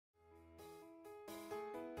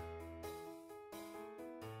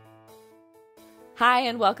Hi,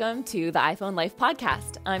 and welcome to the iPhone Life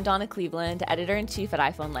podcast. I'm Donna Cleveland, editor-in-chief at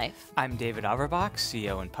iPhone Life. I'm David Averbach,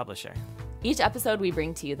 CEO and publisher. Each episode, we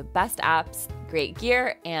bring to you the best apps, great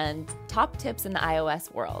gear, and top tips in the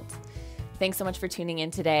iOS world. Thanks so much for tuning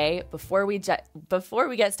in today. Before we get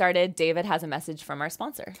started, David has a message from our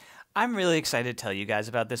sponsor. I'm really excited to tell you guys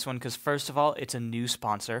about this one because, first of all, it's a new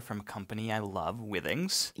sponsor from a company I love,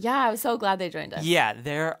 Withings. Yeah, I was so glad they joined us. Yeah,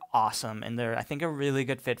 they're awesome, and they're, I think, a really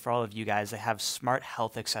good fit for all of you guys. They have smart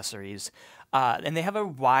health accessories, and they have a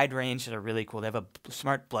wide range that are really cool. They have a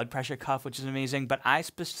smart blood pressure cuff, which is amazing, but I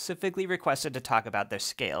specifically requested to talk about their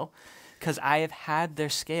scale because I have had their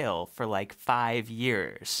scale for like 5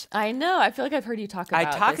 years. I know. I feel like I've heard you talk about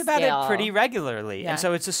I talk this about scale it pretty regularly. Yeah. And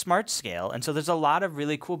so it's a smart scale. And so there's a lot of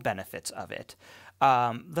really cool benefits of it.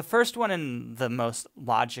 The first one and the most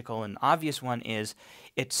logical and obvious one is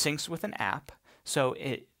it syncs with an app. So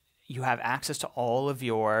you have access to all of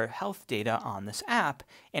your health data on this app,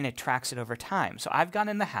 and it tracks it over time. So I've gotten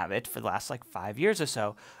in the habit for the last like 5 years or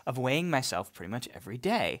so of weighing myself pretty much every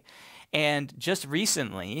day. And just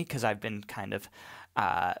recently, because I've been kind of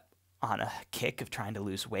on a kick of trying to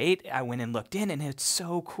lose weight, I went and looked in, and it's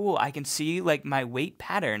so cool. I can see like my weight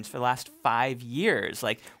patterns for the last 5 years.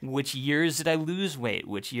 Like, which years did I lose weight?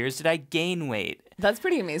 Which years did I gain weight? That's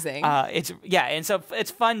pretty amazing. And so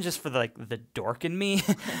it's fun just for the dork in me,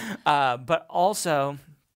 but also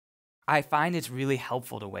I find it's really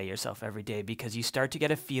helpful to weigh yourself every day because you start to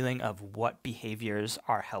get a feeling of what behaviors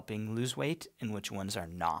are helping lose weight and which ones are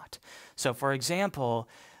not. So, for example,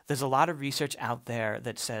 there's a lot of research out there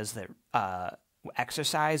that says that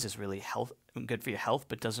exercise is really good for your health,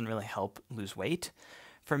 but doesn't really help lose weight.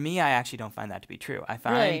 For me, I actually don't find that to be true. I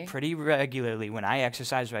find pretty regularly when I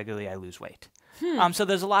exercise regularly, I lose weight. So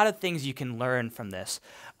there's a lot of things you can learn from this.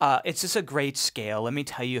 It's just a great scale. Let me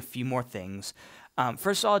tell you a few more things.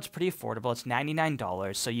 First of all, it's pretty affordable. It's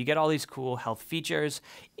 $99, so you get all these cool health features.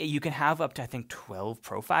 You can have up to, I think, 12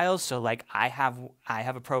 profiles. So, like, I have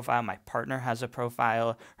a profile. My partner has a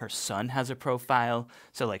profile. Her son has a profile.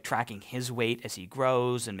 So, like, tracking his weight as he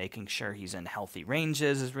grows and making sure he's in healthy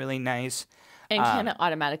ranges is really nice. And can it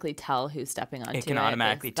automatically tell who's stepping onto it? It can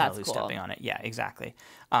automatically tell who's cool. stepping on it. Yeah, exactly.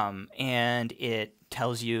 And it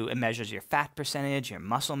measures your fat percentage, your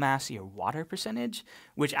muscle mass, your water percentage,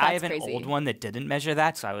 which I have an old one that didn't measure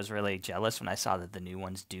that, so I was really jealous when I saw that the new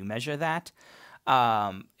ones do measure that.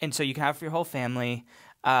 And so you can have it for your whole family.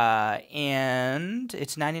 And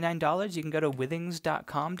it's $99. You can go to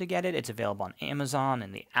withings.com to get it. It's available on Amazon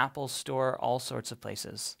and the Apple Store, all sorts of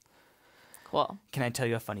places. Cool. Can I tell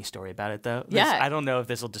you a funny story about it, though? Yeah. I don't know if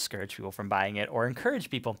this will discourage people from buying it or encourage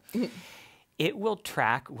people. It will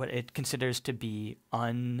track what it considers to be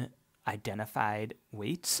unidentified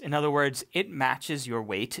weights. In other words, it matches your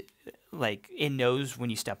weight. Like, it knows when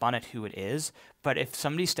you step on it who it is. But if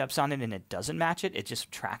somebody steps on it and it doesn't match it, it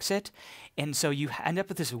just tracks it. And so you end up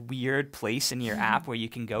with this weird place in your app where you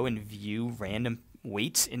can go and view random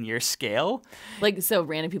weights in your scale. Like, so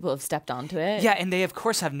random people have stepped onto it? Yeah, and they, of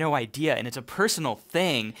course, have no idea, and it's a personal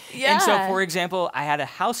thing. Yeah. And so, for example, I had a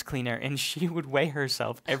house cleaner, and she would weigh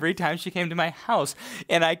herself every time she came to my house,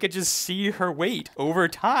 and I could just see her weight over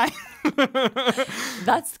time.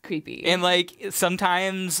 That's creepy. And, like,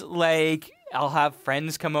 sometimes, like, I'll have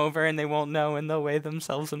friends come over, and they won't know, and they'll weigh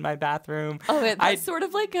themselves in my bathroom. Oh, that's sort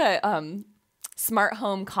of like a smart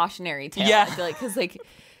home cautionary tale. Yeah. I feel like, because, like,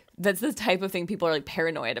 that's the type of thing people are like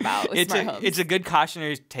paranoid about with smart homes. It's a good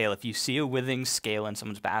cautionary tale. If you see a Withings scale in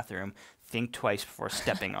someone's bathroom, think twice before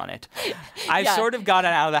stepping on it. I've sort of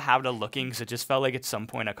gotten out of the habit of looking because it just felt like at some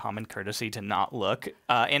point a common courtesy to not look.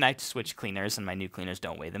 And I switched cleaners, and my new cleaners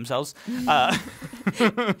don't weigh themselves. Yeah,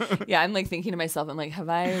 I'm like thinking to myself, I'm like, have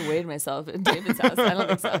I weighed myself in David's house? I don't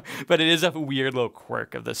think so. But it is a weird little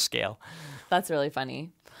quirk of the scale. That's really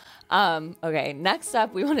funny. Okay, next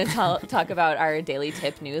up, we want to talk about our daily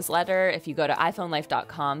tip newsletter. If you go to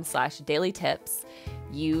iPhoneLife.com/dailytips,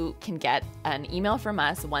 you can get an email from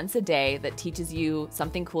us once a day that teaches you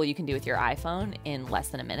something cool you can do with your iPhone in less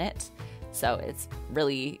than a minute. So it's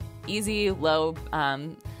really easy, low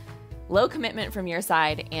commitment from your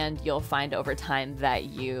side, and you'll find over time that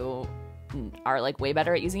you are like way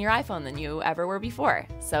better at using your iPhone than you ever were before.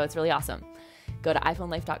 So it's really awesome. Go to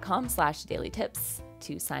iPhoneLife.com/dailytips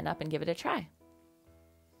to sign up and give it a try.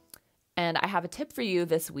 And I have a tip for you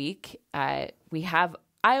this week. We have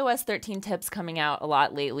iOS 13 tips coming out a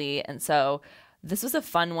lot lately, and so this was a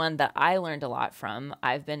fun one that I learned a lot from.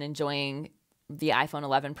 I've been enjoying the iPhone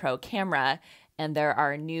 11 Pro camera, and there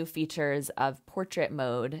are new features of portrait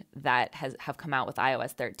mode that have come out with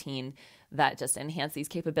iOS 13 that just enhance these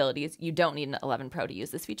capabilities. You don't need an 11 Pro to use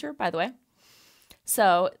this feature, by the way.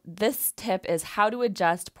 So this tip is how to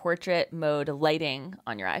adjust portrait mode lighting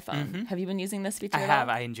on your iPhone. Have you been using this feature I at have.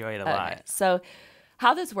 all? I enjoy it a lot. So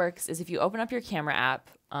how this works is if you open up your camera app,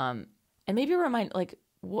 and maybe remind, like,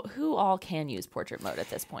 who all can use portrait mode at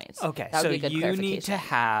this point? Okay, That would so be a good you need to clarification.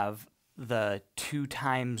 have the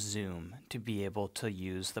 2x zoom to be able to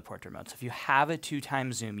use the portrait mode. So if you have a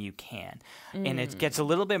 2x zoom, you can. And it gets a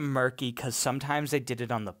little bit murky because sometimes they did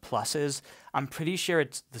it on the pluses. I'm pretty sure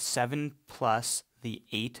it's the 7 Plus, the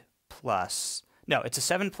 8 Plus. No, it's a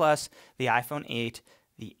 7 Plus, the iPhone 8,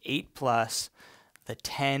 the 8 Plus, the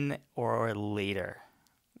 10 or later.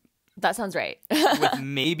 That sounds right. With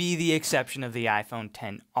maybe the exception of the iPhone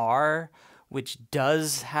XR, which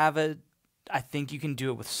does have I think you can do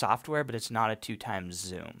it with software, but it's not a 2x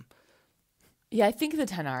zoom. Yeah, I think the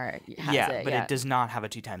 10R has it. But it does not have a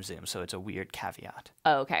 2x zoom, so it's a weird caveat.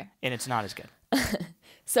 Oh, okay. And it's not as good.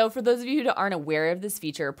 So for those of you who aren't aware of this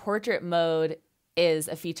feature, portrait mode is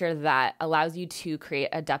a feature that allows you to create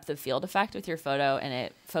a depth of field effect with your photo, and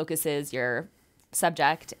it focuses your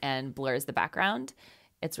subject and blurs the background.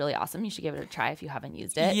 It's really awesome. You should give it a try if you haven't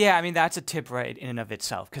used it. Yeah, I mean, that's a tip right in and of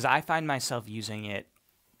itself, because I find myself using it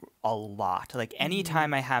a lot. Like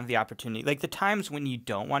anytime I have the opportunity, like the times when you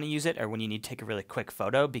don't want to use it or when you need to take a really quick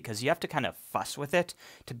photo because you have to kind of fuss with it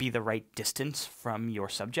to be the right distance from your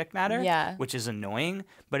subject matter, which is annoying.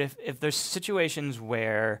 But if there's situations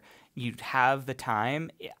where you have the time,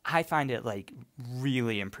 I find it like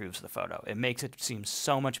really improves the photo. It makes it seem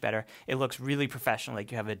so much better. It looks really professional,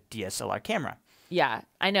 like you have a DSLR camera. Yeah,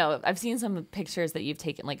 I know. I've seen some pictures that you've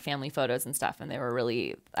taken, like family photos and stuff, and they were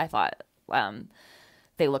really, I thought,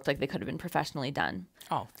 they looked like they could have been professionally done.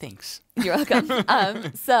 Oh, thanks. You're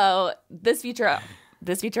welcome. So this feature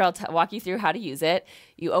I'll walk you through how to use it.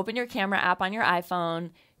 You open your camera app on your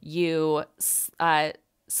iPhone. You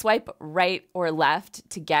swipe right or left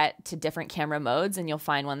to get to different camera modes, and you'll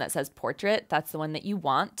find one that says portrait. That's the one that you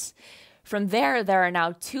want. From there are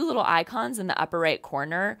now two little icons in the upper right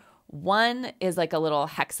corner. One is like a little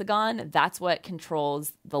hexagon. That's what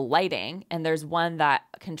controls the lighting. And there's one that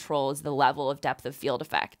controls the level of depth of field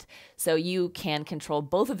effect. So you can control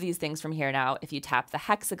both of these things from here now. If you tap the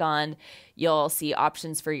hexagon, you'll see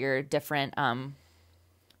options for your different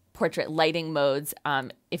portrait lighting modes.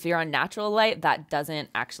 If you're on natural light, that doesn't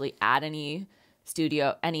actually add any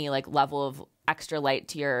like level of extra light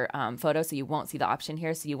to your photo. So you won't see the option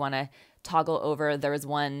here. So you want to toggle over. There was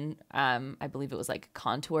one, I believe it was like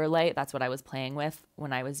contour light. That's what I was playing with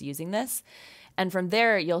when I was using this. And from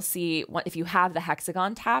there, you'll see, if you have the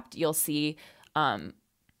hexagon tapped, you'll see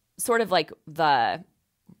sort of like I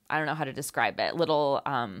don't know how to describe it, a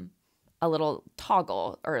little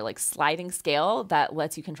toggle or like sliding scale that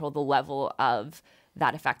lets you control the level of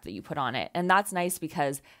that effect that you put on it. And that's nice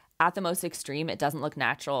because at the most extreme, it doesn't look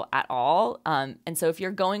natural at all. And so if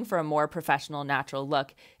you're going for a more professional, natural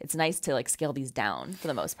look, it's nice to like scale these down for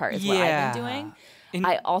the most part is what I've been doing.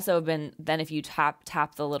 I also have been, then if you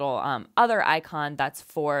tap the little other icon that's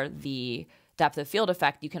for the depth of field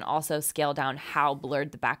effect, you can also scale down how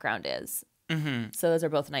blurred the background is. So those are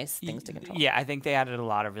both nice things to control. Yeah, I think they added a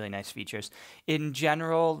lot of really nice features. In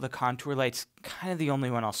general, the contour light's kind of the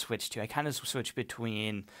only one I'll switch to. I kind of switch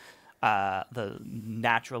between the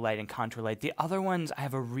natural light and contour light. The other ones, I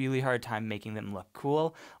have a really hard time making them look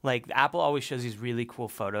cool. Like Apple always shows these really cool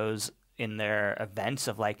photos in their events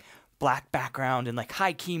of like black background and like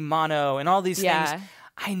high key mono and all these things.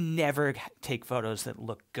 I never take photos that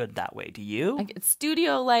look good that way. Do you? Like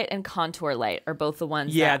studio light and contour light are both the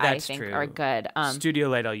ones that I think are good. Studio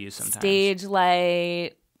light I'll use sometimes.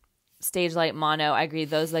 Stage light mono. I agree.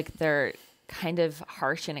 Those they're kind of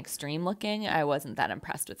harsh and extreme looking. I wasn't that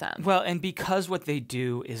impressed with them. Well, and because what they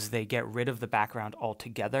do is they get rid of the background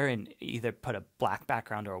altogether and either put a black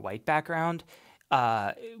background or a white background,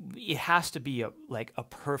 it has to be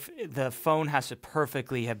the phone has to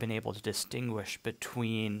perfectly have been able to distinguish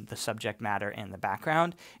between the subject matter and the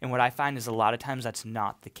background. And what I find is a lot of times that's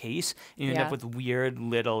not the case. You end up with weird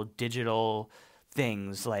little digital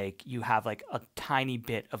things, like you have like a tiny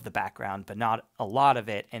bit of the background but not a lot of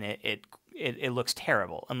it, and it looks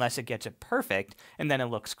terrible unless it gets it perfect, and then it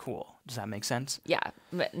looks cool. Does that make sense? Yeah,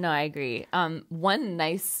 but no, I agree. One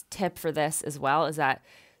nice tip for this as well is that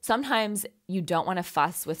sometimes you don't want to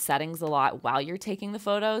fuss with settings a lot while you're taking the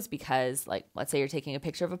photos because, like, let's say you're taking a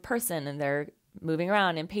picture of a person and they're moving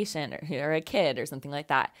around impatient or a kid or something like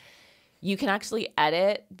that. You can actually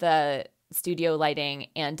edit the studio lighting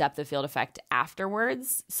and depth of field effect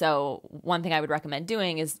afterwards. So one thing I would recommend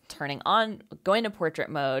doing is going to portrait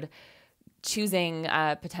mode, choosing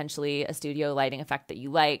potentially a studio lighting effect that you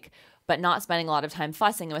like, but not spending a lot of time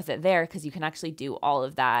fussing with it there because you can actually do all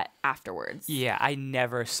of that afterwards. Yeah, I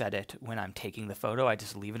never set it when I'm taking the photo. I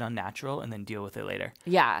just leave it on natural and then deal with it later.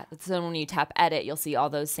 Yeah. So when you tap edit, you'll see all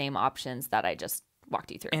those same options that I just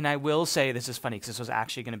walked you through. And I will say, this is funny because this was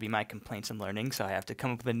actually going to be my complaints and learning, so I have to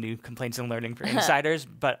come up with a new complaints and learning for insiders,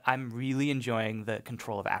 but I'm really enjoying the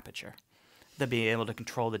control of aperture, the being able to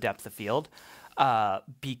control the depth of field,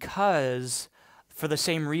 because for the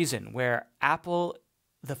same reason, where Apple,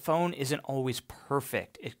 the phone isn't always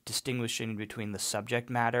perfect at distinguishing between the subject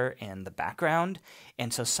matter and the background.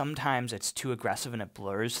 And so sometimes it's too aggressive and it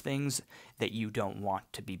blurs things that you don't want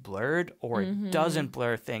to be blurred, or it doesn't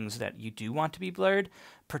blur things that you do want to be blurred.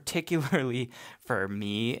 Particularly for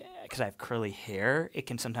me, because I have curly hair, it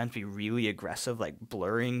can sometimes be really aggressive, like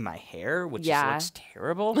blurring my hair, which just looks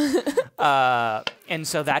terrible. And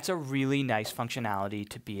so that's a really nice functionality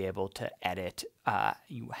to be able to edit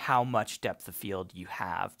how much depth of field you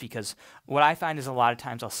have. Because what I find is a lot of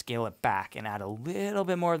times I'll scale it back and add a little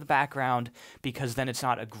bit more of the background, because then it's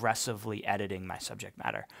not aggressively editing my subject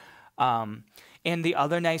matter. And the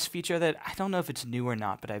other nice feature that I don't know if it's new or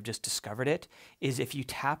not, but I've just discovered it, is if you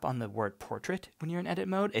tap on the word portrait when you're in edit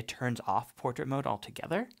mode, it turns off portrait mode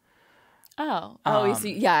altogether. You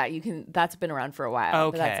see, yeah, you can. That's been around for a while.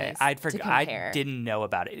 Okay, but that's nice I didn't know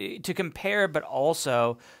about it. To compare, but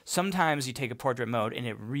also sometimes you take a portrait mode and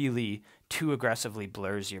it really too aggressively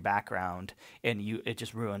blurs your background, and it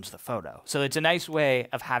just ruins the photo. So it's a nice way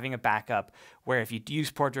of having a backup where if you use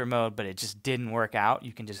portrait mode but it just didn't work out,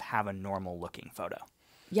 you can just have a normal looking photo.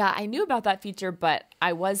 Yeah, I knew about that feature, but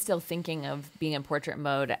I was still thinking of being in portrait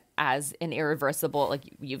mode as an irreversible, like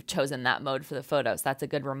you've chosen that mode for the photo. So that's a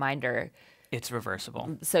good reminder. It's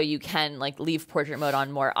reversible. So you can like leave portrait mode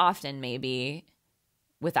on more often maybe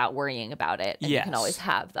without worrying about it. And you can always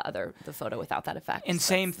have the photo without that effect. And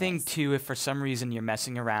same thing too, if for some reason you're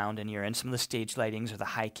messing around and you're in some of the stage lightings or the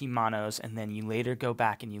high key monos, and then you later go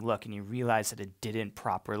back and you look and you realize that it didn't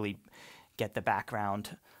properly get the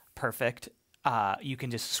background perfect, you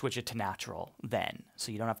can just switch it to natural then.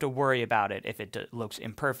 So you don't have to worry about it if it looks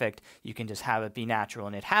imperfect. You can just have it be natural,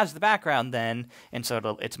 and it has the background then, and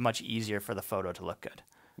so it's much easier for the photo to look good.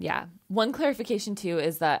 Yeah. One clarification too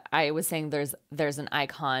is that I was saying there's an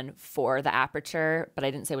icon for the aperture, but I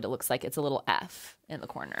didn't say what it looks like. It's a little F in the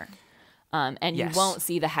corner. And you won't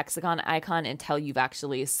see the hexagon icon until you've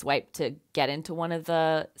actually swiped to get into one of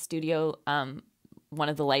the studio, one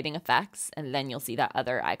of the lighting effects, and then you'll see that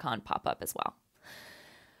other icon pop up as well.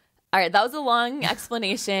 All right, that was a long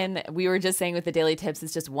explanation. We were just saying with the daily tips,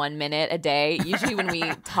 it's just 1 minute a day. Usually when we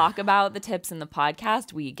talk about the tips in the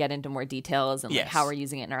podcast, we get into more details and like how we're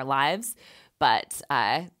using it in our lives. But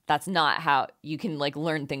that's not how you can like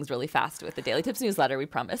learn things really fast with the Daily Tips newsletter, we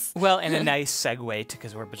promise. Well, and a nice segue to,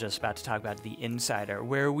 because we're just about to talk about the Insider,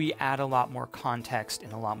 where we add a lot more context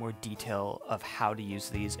and a lot more detail of how to use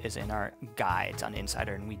these is in our guides on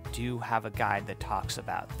Insider. And we do have a guide that talks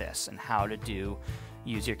about this and how to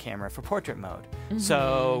use your camera for portrait mode.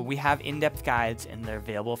 So we have in-depth guides, and they're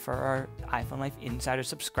available for our iPhone Life Insider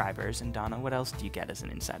subscribers. And Donna, what else do you get as an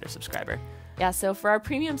Insider subscriber? Yeah, so for our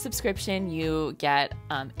premium subscription, you get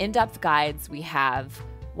in-depth guides. We have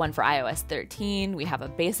one for iOS 13. We have a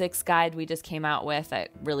basics guide we just came out with that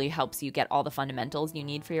really helps you get all the fundamentals you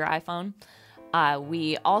need for your iPhone.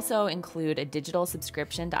 We also include a digital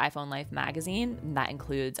subscription to iPhone Life magazine, and that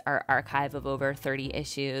includes our archive of over 30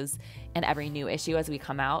 issues and every new issue as we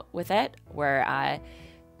come out with it, where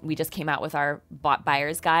we just came out with our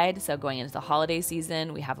buyer's guide. So going into the holiday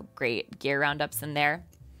season, we have great gear roundups in there.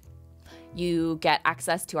 You get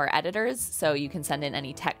access to our editors, so you can send in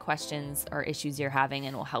any tech questions or issues you're having,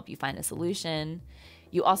 and we'll help you find a solution.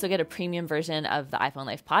 You also get a premium version of the iPhone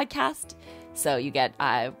Life podcast, so you get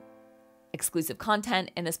exclusive content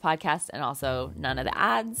in this podcast and also none of the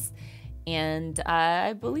ads. And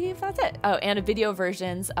I believe that's it. Oh, and video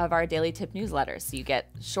versions of our daily tip newsletters. So you get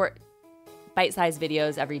short, bite-sized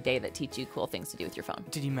videos every day that teach you cool things to do with your phone.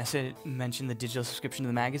 Did you mention the digital subscription to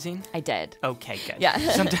the magazine? I did. Okay, good. Yeah.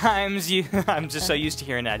 Sometimes I'm just so used to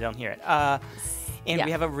hearing it, I don't hear it. And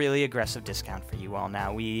we have a really aggressive discount for you all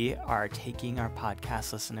now. We are taking our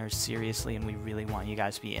podcast listeners seriously, and we really want you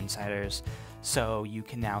guys to be insiders. So you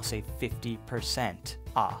can now save 50%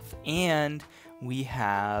 off. And we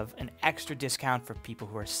have an extra discount for people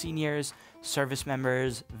who are seniors, service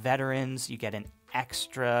members, veterans. You get an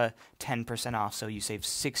extra 10% off, so you save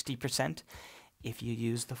 60% if you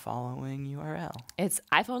use the following URL. It's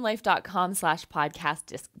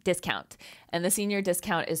iPhoneLife.com/podcast discount. And the senior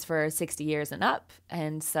discount is for 60 years and up.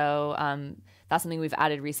 And so that's something we've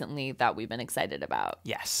added recently that we've been excited about.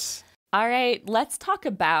 Yes. All right, let's talk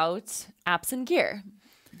about apps and gear.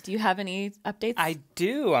 Do you have any updates? I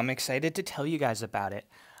do. I'm excited to tell you guys about it.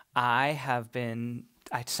 I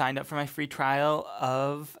signed up for my free trial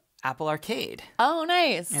of Apple Arcade. Oh,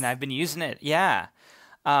 nice. And I've been using it. Yeah.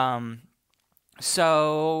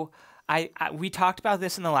 So we talked about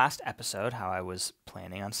this in the last episode, how I was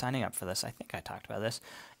planning on signing up for this. I think I talked about this.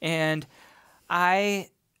 And I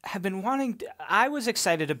have been I was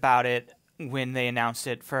excited about it when they announced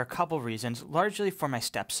it for a couple reasons, largely for my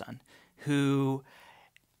stepson, who,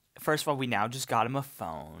 first of all, we now just got him a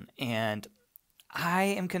phone, and I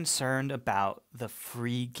am concerned about the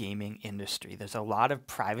free gaming industry. There's a lot of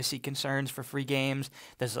privacy concerns for free games.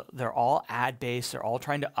 They're all ad-based. They're all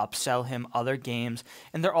trying to upsell him other games.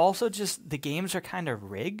 And they're also the games are kind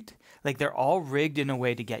of rigged. Like, they're all rigged in a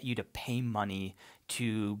way to get you to pay money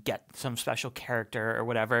to get some special character or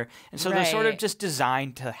whatever. And so they're sort of just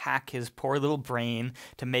designed to hack his poor little brain,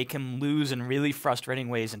 to make him lose in really frustrating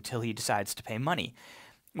ways until he decides to pay money.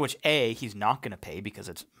 Which, A, he's not going to pay because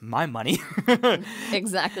it's my money.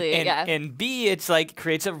 Exactly, And B, it's like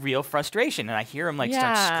creates a real frustration. And I hear him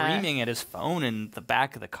start screaming at his phone in the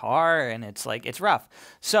back of the car, and it's rough.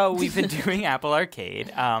 So we've been doing Apple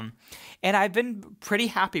Arcade, and I've been pretty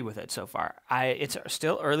happy with it so far. It's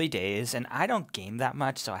still early days, and I don't game that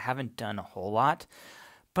much, so I haven't done a whole lot.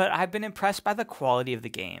 But I've been impressed by the quality of the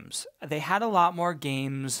games. They had a lot more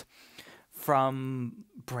games from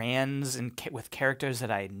brands and with characters that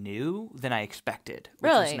I knew than I expected,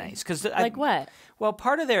 which was nice. Like what? Well,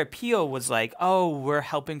 part of their appeal was we're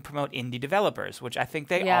helping promote indie developers, which I think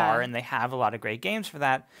they are, and they have a lot of great games for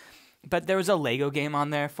that. But there was a Lego game on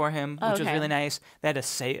there for him, which was really nice. They had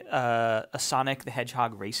a Sonic the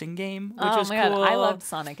Hedgehog racing game, which was cool. Oh my God, I loved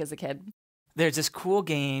Sonic as a kid. There's this cool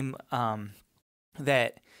game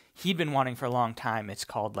that he'd been wanting for a long time. It's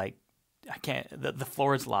called the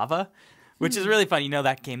floor is lava. Which is really fun. You know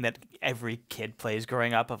that game that every kid plays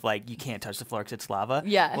growing up of you can't touch the floor because it's lava?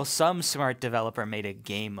 Yeah. Well, some smart developer made a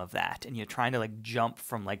game of that, and you're trying to jump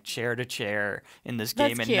from chair to chair in this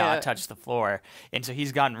game and not touch the floor. And so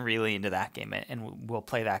he's gotten really into that game, and we'll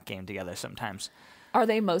play that game together sometimes. Are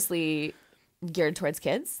they mostly geared towards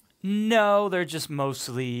kids? No, they're just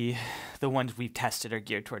mostly the ones we've tested are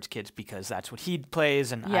geared towards kids because that's what he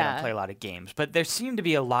plays, and I don't play a lot of games. But there seem to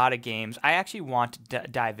be a lot of games. I actually want to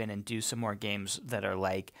dive in and do some more games that are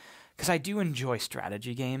because I do enjoy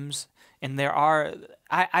strategy games, and there are.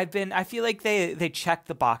 I feel like they checked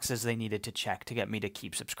the boxes they needed to check to get me to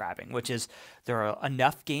keep subscribing, which is there are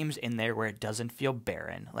enough games in there where it doesn't feel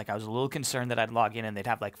barren. I was a little concerned that I'd log in and they'd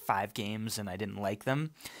have 5 games and I didn't like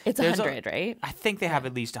them. It's 100, right? I think they have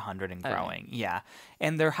at least 100 and growing. Okay. Yeah,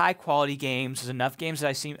 and they're high quality games. There's enough games that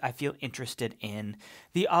I feel interested in.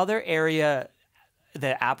 The other area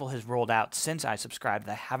that Apple has rolled out since I subscribed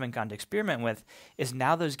that I haven't gone to experiment with is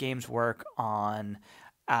now those games work on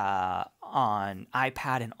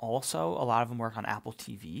iPad, and also a lot of them work on Apple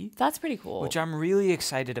TV. That's pretty cool. Which I'm really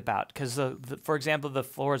excited about because, for example, the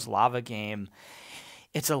Floor's Lava game,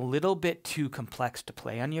 it's a little bit too complex to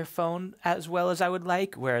play on your phone as well as I would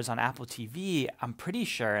like, whereas on Apple TV, I'm pretty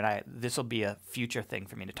sure, and this will be a future thing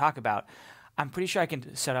for me to talk about, I'm pretty sure I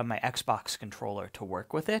can set up my Xbox controller to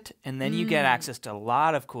work with it, and then you get access to a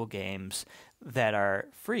lot of cool games that are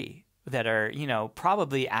free, that are,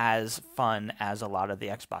 probably as fun as a lot of the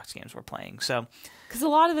Xbox games we're playing. So, because a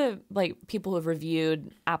lot of the people who have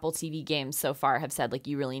reviewed Apple TV games so far have said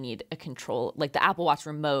you really need a control. The Apple Watch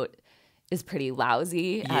remote is pretty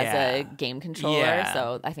lousy as a game controller,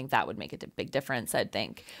 so I think that would make a big difference, I'd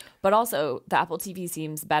think. But also, the Apple TV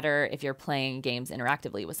seems better if you're playing games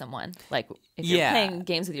interactively with someone. If you're playing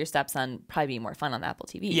games with your stepson, probably be more fun on the Apple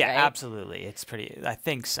TV, Yeah, right? Absolutely. It's pretty, I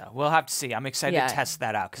think so. We'll have to see. I'm excited to test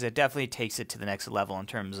that out because it definitely takes it to the next level in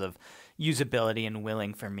terms of usability and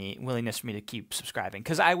willingness for me to keep subscribing.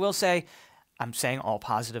 Because I will say, I'm saying all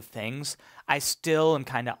positive things. I still am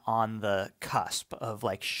kind of on the cusp of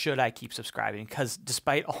should I keep subscribing? Because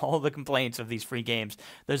despite all the complaints of these free games,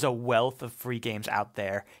 there's a wealth of free games out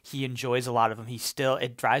there. He enjoys a lot of them.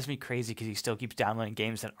 It drives me crazy because he still keeps downloading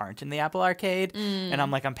games that aren't in the Apple Arcade. And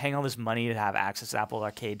I'm paying all this money to have access to Apple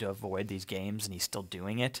Arcade to avoid these games, and he's still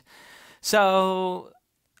doing it. So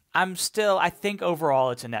I think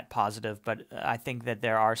overall it's a net positive, but I think that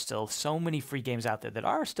there are still so many free games out there that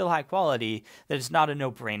are still high quality that it's not a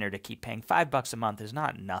no-brainer to keep paying. $5 a month is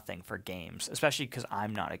not nothing for games, especially because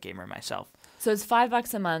I'm not a gamer myself. So it's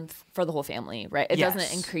 $5 a month for the whole family, right? It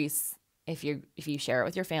doesn't increase if you share it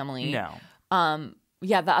with your family. No. The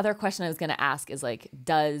other question I was going to ask is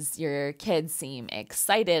does your kids seem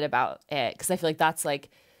excited about it? Because I feel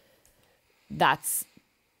that's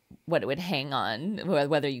what it would hang on,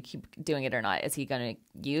 whether you keep doing it or not. Is he going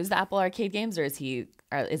to use the Apple Arcade games, or is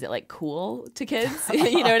it like cool to kids?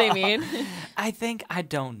 You know what I mean? I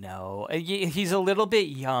don't know. He's a little bit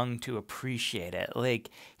young to appreciate it. Like,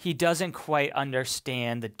 he doesn't quite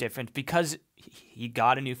understand the difference because he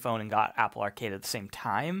got a new phone and got Apple Arcade at the same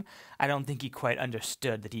time. I don't think he quite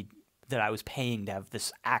understood that I was paying to have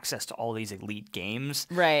this access to all these elite games.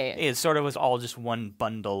 Right. It sort of was all just one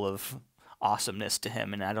bundle of awesomeness to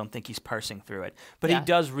him, and I don't think he's parsing through it. But he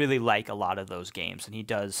does really like a lot of those games, and he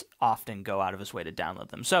does often go out of his way to download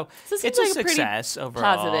them. So it's like a success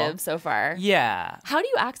overall. Positive so far. Yeah. How do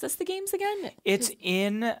you access the games again? It's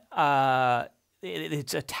in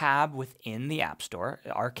it's a tab within the App Store,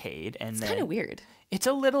 Arcade, and it's kind of weird. It's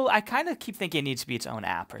a little. I kind of keep thinking it needs to be its own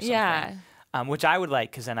app or something. Yeah. Which I would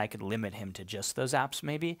like, because then I could limit him to just those apps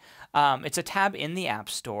maybe. It's a tab in the App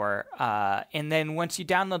Store, and then once you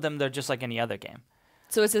download them, they're just like any other game.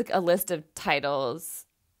 So it's like a list of titles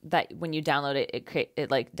that when you download it,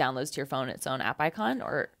 it like downloads to your phone its own app icon,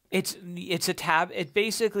 or it's a tab. It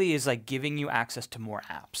basically is like giving you access to more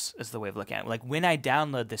apps, is the way of looking at it. Like when I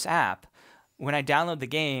download this app, when I download the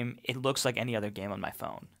game, it looks like any other game on my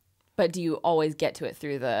phone. But do you always get to it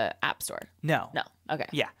through the App Store? No. Okay.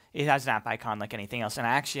 Yeah, it has an app icon like anything else. And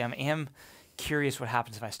actually, I am curious what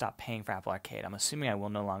happens if I stop paying for Apple Arcade. I'm assuming I will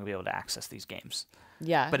no longer be able to access these games.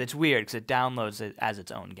 Yeah. But it's weird because it downloads it as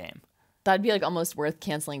its own game. That'd be like almost worth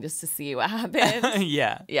canceling just to see what happens.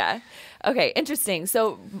 Yeah. Yeah. Okay, interesting.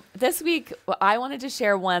 So this week, I wanted to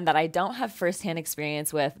share one that I don't have firsthand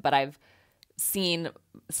experience with, but I've seen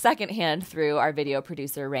secondhand through our video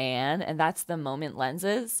producer, Rayanne, and that's the Moment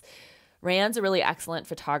lenses. Rayanne's a really excellent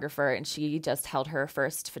photographer, and she just held her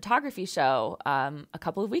first photography show a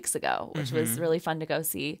couple of weeks ago, which was really fun to go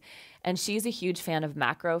see. And she's a huge fan of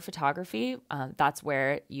macro photography. That's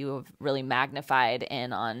where you've really magnified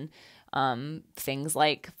in on things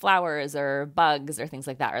like flowers or bugs or things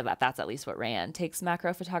like that, or that's at least what Rayanne takes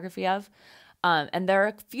macro photography of. And there are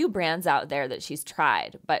a few brands out there that she's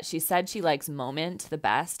tried, but she said she likes Moment the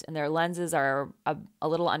best, and their lenses are a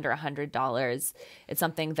little under $100. It's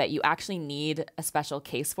something that you actually need a special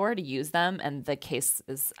case for to use them, and the case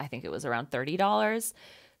is, I think it was around $30.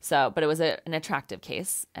 So, but it was an attractive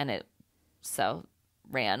case, and so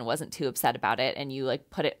Rayanne wasn't too upset about it, and you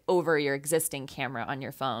like put it over your existing camera on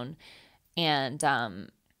your phone, and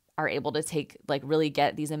are able to take really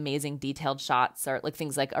get these amazing detailed shots, or like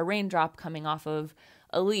things like a raindrop coming off of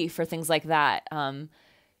a leaf or things like that.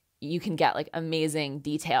 You can get like amazing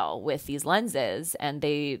detail with these lenses, and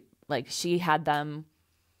she had them.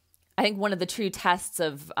 I think one of the true tests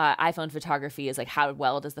of iPhone photography is like how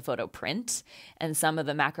well does the photo print, and some of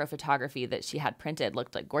the macro photography that she had printed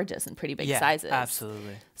looked like gorgeous and pretty big sizes.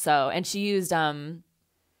 Absolutely. So, and she used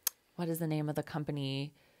what is the name of the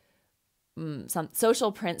company? Some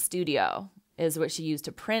Social Print Studio is what she used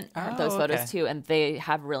to print those photos too, and they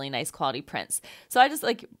have really nice quality prints. So I just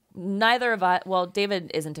neither of us, well,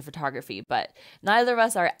 David is into photography, but neither of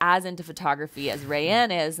us are as into photography as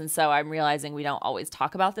Rayanne is, and so I'm realizing we don't always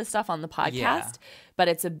talk about this stuff on the podcast, but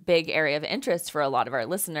it's a big area of interest for a lot of our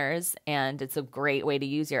listeners, and it's a great way to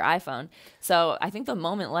use your iPhone. So I think the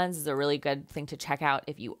Moment lens is a really good thing to check out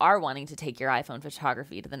if you are wanting to take your iPhone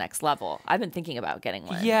photography to the next level. I've been thinking about getting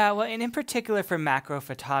one. Yeah, well, and in particular for macro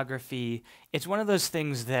photography, it's one of those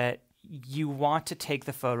things that you want to take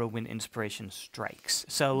the photo when inspiration strikes.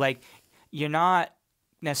 So you're not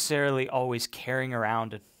necessarily always carrying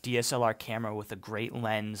around a DSLR camera with a great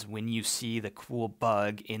lens when you see the cool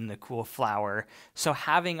bug in the cool flower. So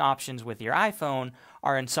having options with your iPhone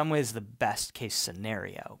are in some ways the best case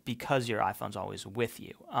scenario because your iPhone's always with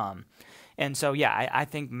you. And so, yeah, I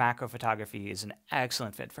think macro photography is an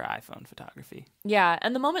excellent fit for iPhone photography. Yeah,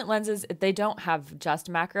 and the Moment lenses, they don't have just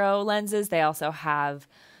macro lenses. They also have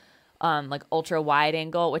ultra wide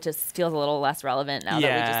angle, which feels a little less relevant now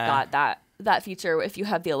that we just got that feature if you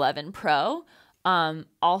have the 11 Pro.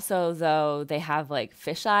 Also, though, they have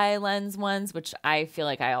fisheye lens ones, which I feel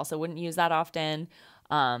like I also wouldn't use that often.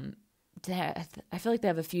 I feel like they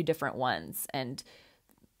have a few different ones, and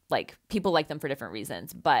people like them for different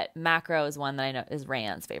reasons. But macro is one that I know is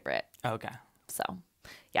Rayanne's favorite. Okay. So,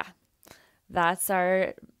 yeah, that's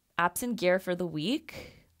our apps and gear for the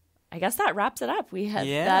week. I guess that wraps it up. We had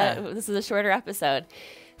this is a shorter episode.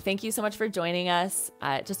 Thank you so much for joining us.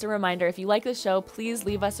 Just a reminder, if you like the show, please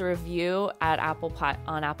leave us a review at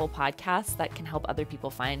on Apple Podcasts. That can help other people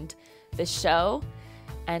find this show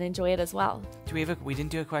and enjoy it as well. We didn't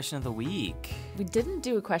do a question of the week. We didn't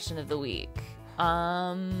do a question of the week.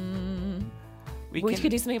 We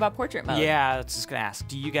could do something about portrait mode. Yeah, I was just going to ask,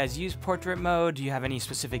 do you guys use portrait mode? Do you have any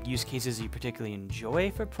specific use cases you particularly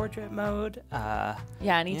enjoy for portrait mode?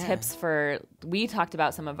 Any tips for, we talked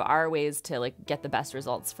about some of our ways to like get the best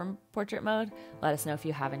results from portrait mode. Let us know if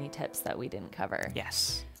you have any tips that we didn't cover.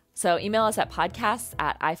 Yes. So email us at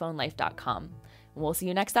podcasts@iPhoneLife.com. We'll see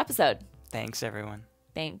you next episode. Thanks, everyone.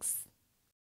 Thanks.